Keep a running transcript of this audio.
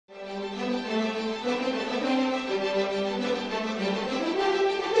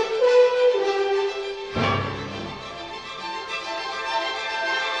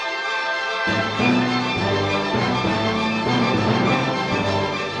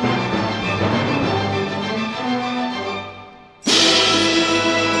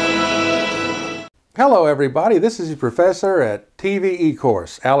Hello everybody, this is your professor at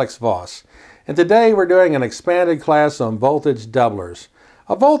tvecourse, Alex Voss. And today we're doing an expanded class on voltage doublers.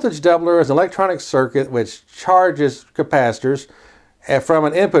 A voltage doubler is an electronic circuit which charges capacitors from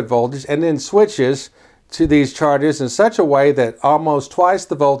an input voltage and then switches to these charges in such a way that almost twice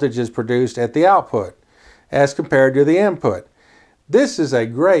the voltage is produced at the output as compared to the input. This is a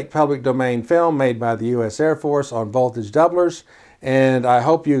great public domain film made by the U.S. Air Force on voltage doublers, and I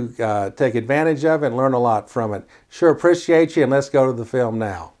hope you take advantage of it and learn a lot from it. Sure appreciate you, and let's go to the film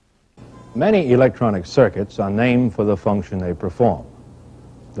now. Many electronic circuits are named for the function they perform.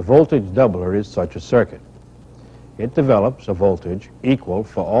 The voltage doubler is such a circuit. It develops a voltage equal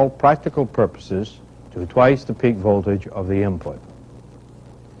for all practical purposes to twice the peak voltage of the input.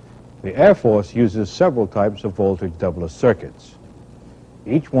 The Air Force uses several types of voltage doubler circuits.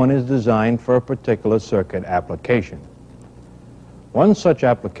 Each one is designed for a particular circuit application. One such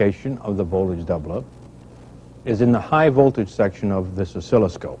application of the voltage doubler is in the high voltage section of this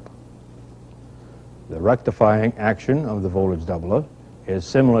oscilloscope. The rectifying action of the voltage doubler is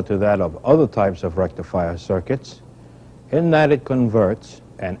similar to that of other types of rectifier circuits in that it converts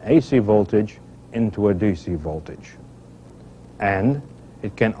an AC voltage into a DC voltage. And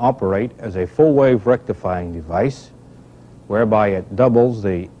it can operate as a full wave rectifying device whereby it doubles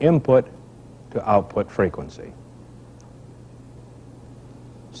the input to output frequency.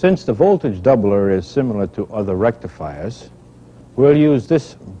 Since the voltage doubler is similar to other rectifiers, we'll use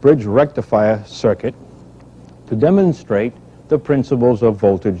this bridge rectifier circuit to demonstrate the principles of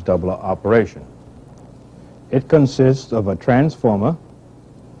voltage doubler operation. It consists of a transformer,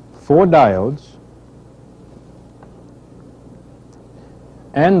 4 diodes,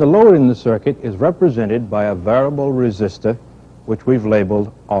 and the load in the circuit is represented by a variable resistor which we've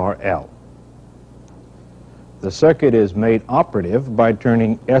labeled RL. The circuit is made operative by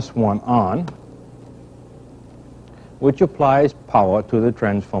turning S1 on, which applies power to the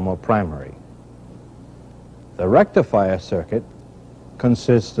transformer primary. The rectifier circuit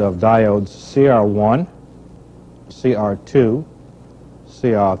consists of diodes CR1, CR2,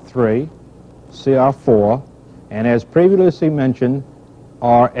 CR3, CR4, and as previously mentioned,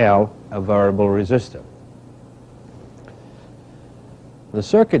 RL, a variable resistor. The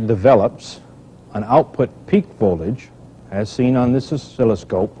circuit develops an output peak voltage as seen on this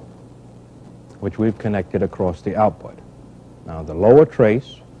oscilloscope, which we've connected across the output. Now the lower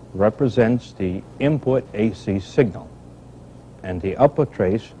trace represents the input AC signal, and the upper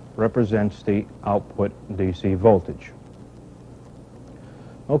trace represents the output DC voltage.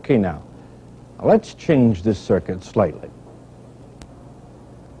 Okay, now let's change this circuit slightly.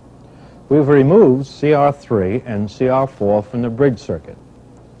 We've removed CR3 and CR4 from the bridge circuit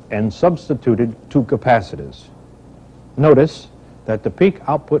and substituted 2 capacitors. Notice that the peak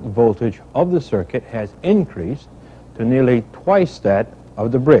output voltage of the circuit has increased to nearly twice that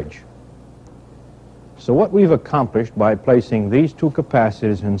of the bridge. So what we've accomplished by placing these 2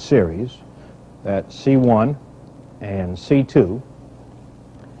 capacitors in series, that C1 and C2,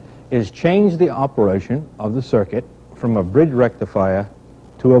 is change the operation of the circuit from a bridge rectifier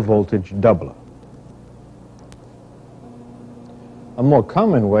to a voltage doubler. A more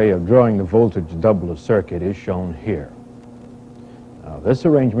common way of drawing the voltage doubler circuit is shown here. Now, this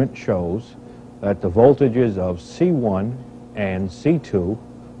arrangement shows that the voltages of C1 and C2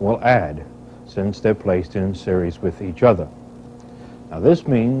 will add since they're placed in series with each other. Now this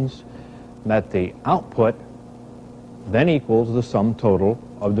means that the output then equals the sum total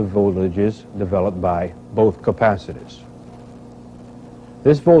of the voltages developed by both capacitors.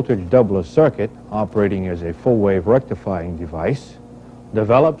 This voltage doubler circuit, operating as a full wave rectifying device,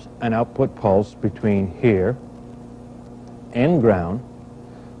 develops an output pulse between here and ground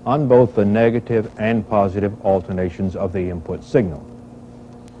on both the negative and positive alternations of the input signal.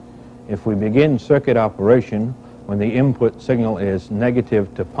 If we begin circuit operation when the input signal is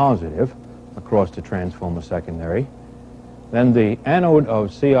negative to positive across the transformer secondary, then the anode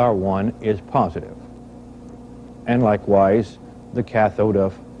of CR1 is positive, and likewise the cathode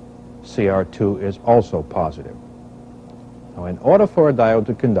of CR2 is also positive. Now, in order for a diode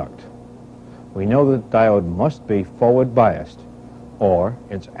to conduct, we know that the diode must be forward biased, or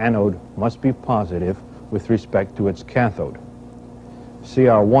its anode must be positive with respect to its cathode.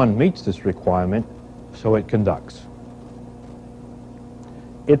 CR1 meets this requirement, so it conducts.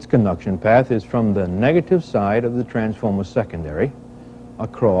 Its conduction path is from the negative side of the transformer secondary,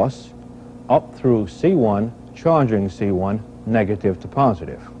 across, up through C1, charging C1 negative to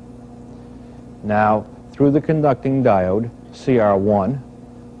positive. Now, through the conducting diode, CR1,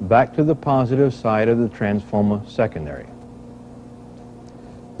 back to the positive side of the transformer secondary.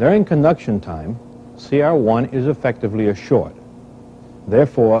 During conduction time, CR1 is effectively a short.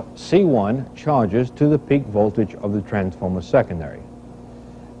 Therefore, C1 charges to the peak voltage of the transformer secondary.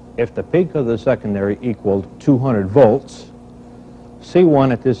 If the peak of the secondary equaled 200 volts,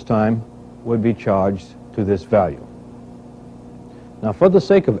 C1 at this time would be charged to this value. Now, for the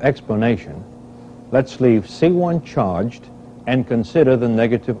sake of explanation, let's leave C1 charged and consider the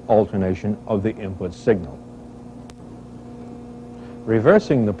negative alternation of the input signal.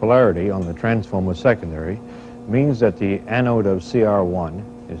 Reversing the polarity on the transformer secondary means that the anode of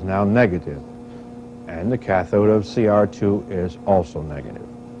CR1 is now negative, and the cathode of CR2 is also negative.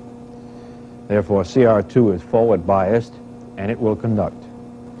 Therefore, CR2 is forward biased, and it will conduct.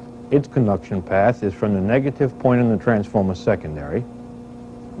 Its conduction path is from the negative point in the transformer secondary,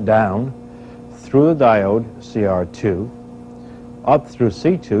 down, through the diode CR2, up through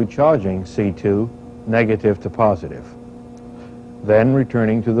C2, charging C2 negative to positive, then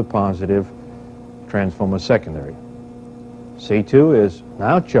returning to the positive transformer secondary. C2 is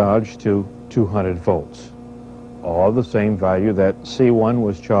now charged to 200 volts, or the same value that C1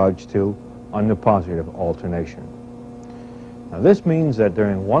 was charged to on the positive alternation. Now, this means that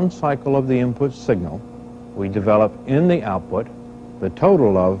during one cycle of the input signal, we develop in the output the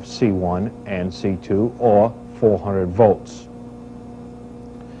total of C1 and C2, or 400 volts.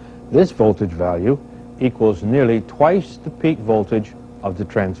 This voltage value equals nearly twice the peak voltage of the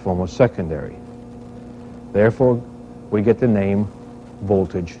transformer secondary. Therefore, we get the name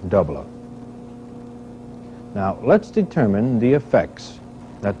voltage doubler. Now, let's determine the effects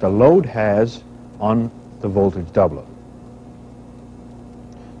that the load has on the voltage doubler.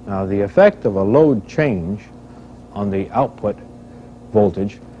 Now, the effect of a load change on the output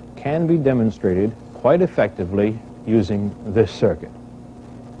voltage can be demonstrated quite effectively using this circuit.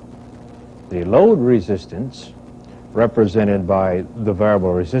 The load resistance, represented by the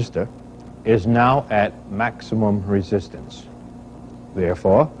variable resistor, is now at maximum resistance.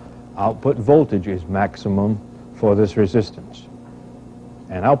 Therefore, output voltage is maximum for this resistance,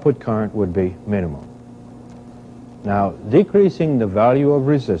 and output current would be minimum. Now, decreasing the value of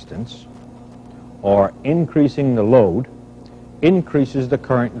resistance or increasing the load increases the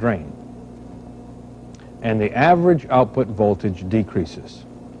current drain, and the average output voltage decreases.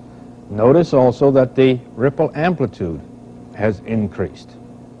 Notice also that the ripple amplitude has increased.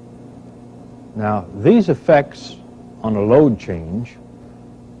 Now, these effects on a load change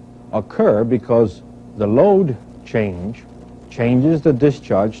occur because the load change changes the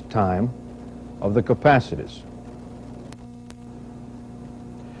discharge time of the capacitors.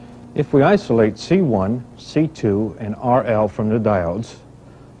 If we isolate C1, C2, and RL from the diodes,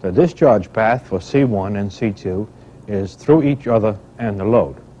 the discharge path for C1 and C2 is through each other and the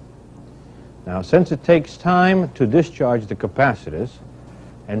load. Now, since it takes time to discharge the capacitors,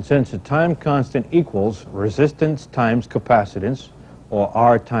 and since the time constant equals resistance times capacitance, or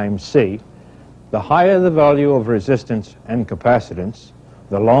R times C, the higher the value of resistance and capacitance,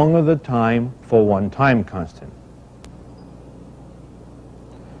 the longer the time for one time constant.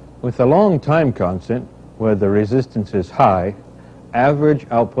 With a long time constant, where the resistance is high, average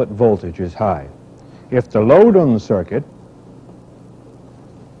output voltage is high. If the load on the circuit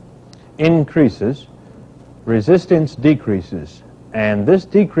increases, resistance decreases, and this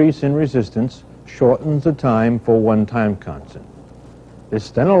decrease in resistance shortens the time for one time constant.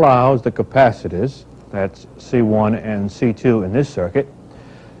 This then allows the capacitors, that's C1 and C2 in this circuit,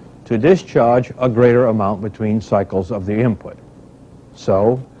 to discharge a greater amount between cycles of the input.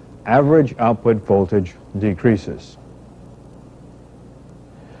 So, average output voltage decreases.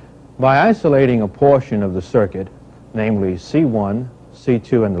 By isolating a portion of the circuit, namely C1,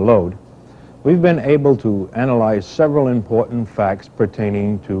 C2, and the load, we've been able to analyze several important facts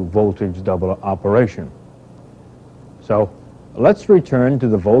pertaining to voltage doubler operation. So, let's return to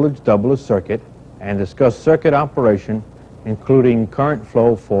the voltage doubler circuit and discuss circuit operation, including current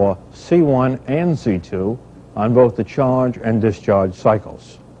flow for C1 and C2 on both the charge and discharge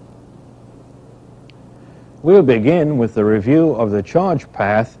cycles. We'll begin with the review of the charge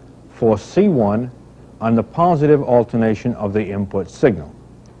path for C1 on the positive alternation of the input signal,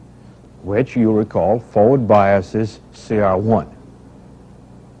 which you recall forward biases CR1.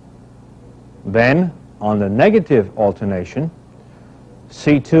 Then, on the negative alternation,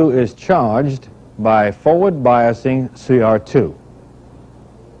 C2 is charged by forward biasing CR2.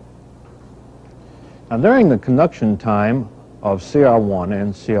 Now, during the conduction time of CR1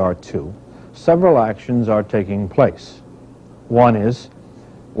 and CR2, several actions are taking place. One is,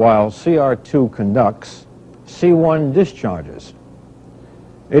 while CR2 conducts, C1 discharges.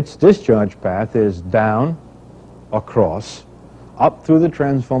 Its discharge path is down, across, up through the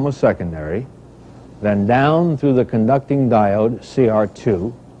transformer secondary, then down through the conducting diode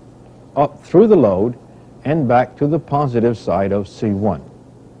CR2, up through the load, and back to the positive side of C1.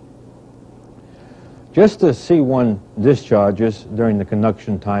 Just as C1 discharges during the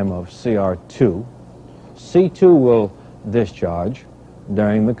conduction time of CR2, C2 will discharge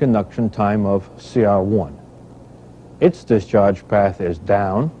during the conduction time of CR1. Its discharge path is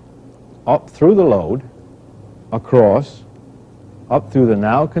down, up through the load, across, up through the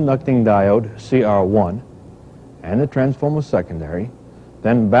now conducting diode CR1 and the transformer secondary,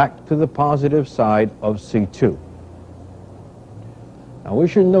 then back to the positive side of C2. Now we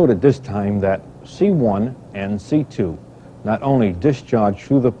should note at this time that C1 and C2 not only discharge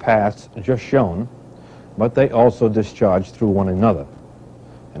through the paths just shown, but they also discharge through one another.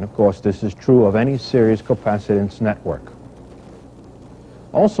 And of course this is true of any series capacitance network.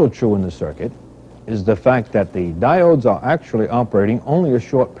 Also true in the circuit is the fact that the diodes are actually operating only a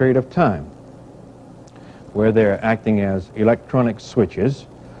short period of time, where they're acting as electronic switches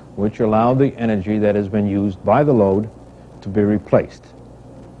which allow the energy that has been used by the load to be replaced.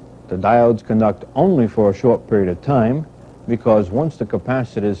 The diodes conduct only for a short period of time because once the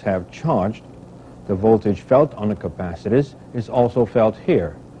capacitors have charged, the voltage felt on the capacitors is also felt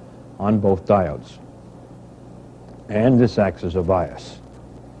here on both diodes. And this acts as a bias.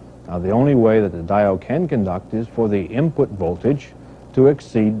 Now the only way that the diode can conduct is for the input voltage to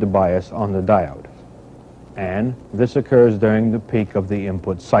exceed the bias on the diode. And this occurs during the peak of the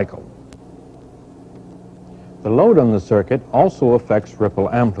input cycle. The load on the circuit also affects ripple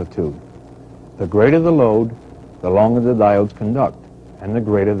amplitude. The greater the load, the longer the diodes conduct, and the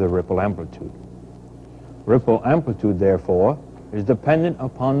greater the ripple amplitude. Ripple amplitude, therefore, is dependent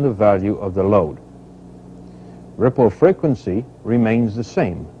upon the value of the load. Ripple frequency remains the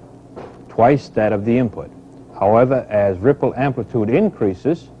same, twice that of the input. However, as ripple amplitude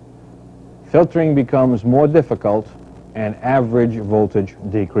increases, filtering becomes more difficult and average voltage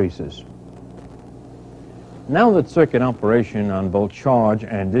decreases. Now that circuit operation on both charge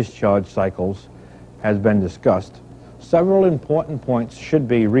and discharge cycles has been discussed, several important points should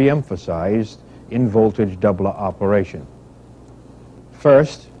be re-emphasized in voltage doubler operation.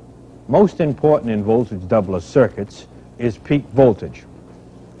 First, most important in voltage doubler circuits is peak voltage.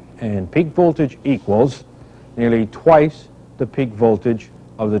 And peak voltage equals nearly twice the peak voltage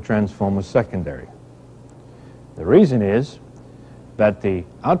of the transformer secondary. The reason is that the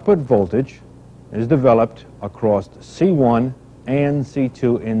output voltage is developed across C1 and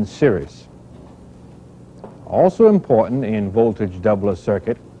C2 in series. Also important in voltage doubler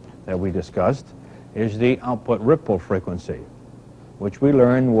circuit that we discussed is the output ripple frequency, which we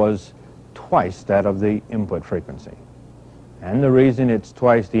learned was twice that of the input frequency. And the reason it's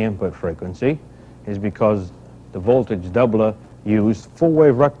twice the input frequency is because the voltage doubler used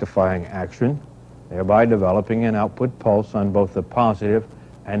full-wave rectifying action, thereby developing an output pulse on both the positive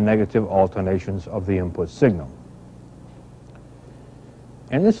and negative alternations of the input signal.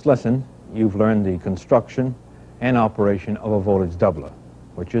 In this lesson, you've learned the construction and operation of a voltage doubler,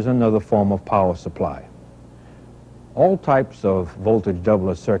 which is another form of power supply. All types of voltage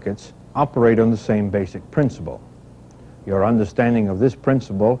doubler circuits operate on the same basic principle. Your understanding of this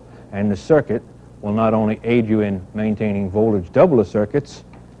principle and the circuit will not only aid you in maintaining voltage doubler circuits,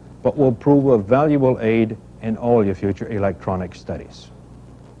 but will prove a valuable aid in all your future electronic studies.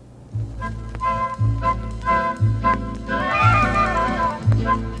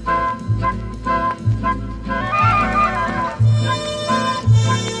 Thank you.